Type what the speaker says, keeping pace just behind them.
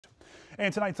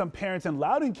And tonight, some parents in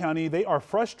Loudoun County, they are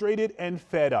frustrated and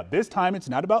fed up. This time, it's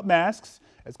not about masks.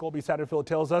 As Colby Satterfield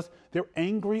tells us, they're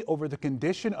angry over the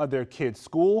condition of their kids'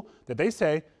 school that they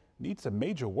say needs some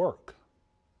major work.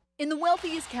 In the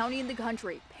wealthiest county in the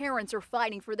country, parents are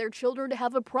fighting for their children to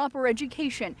have a proper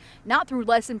education, not through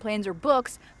lesson plans or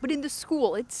books, but in the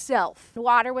school itself.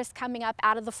 Water was coming up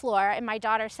out of the floor, and my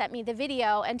daughter sent me the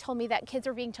video and told me that kids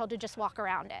are being told to just walk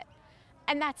around it.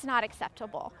 And that's not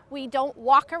acceptable. We don't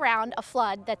walk around a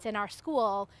flood that's in our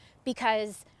school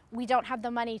because we don't have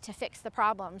the money to fix the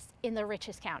problems in the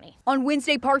richest county. On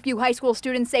Wednesday, Parkview High School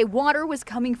students say water was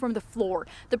coming from the floor.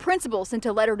 The principal sent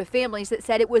a letter to families that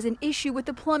said it was an issue with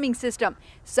the plumbing system.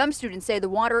 Some students say the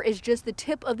water is just the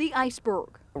tip of the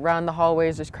iceberg. Around the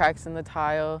hallways, there's cracks in the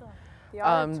tile.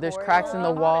 There's cracks in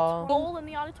the wall. Hole in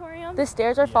the auditorium. The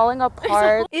stairs are falling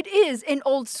apart. It is an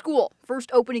old school, first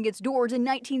opening its doors in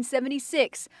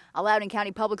 1976. A Loudoun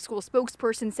County Public School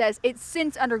spokesperson says it's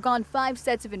since undergone 5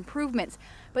 sets of improvements,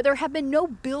 but there have been no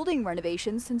building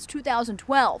renovations since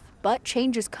 2012. But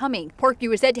change is coming.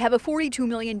 Parkview is said to have a $42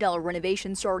 million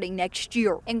renovation starting next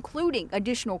year, including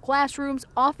additional classrooms,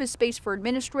 office space for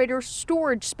administrators,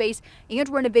 storage space, and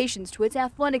renovations to its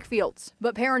athletic fields.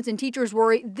 But parents and teachers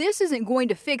worry this isn't going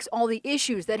to fix all the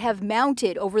issues that have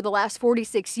mounted over the last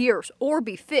 46 years or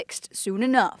be fixed soon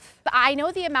enough. I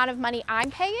know the amount of money I'm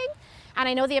paying, and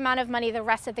I know the amount of money the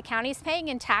rest of the county is paying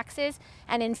in taxes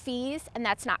and in fees, and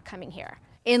that's not coming here.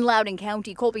 In Loudoun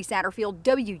County, Colby Satterfield,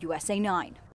 WUSA 9.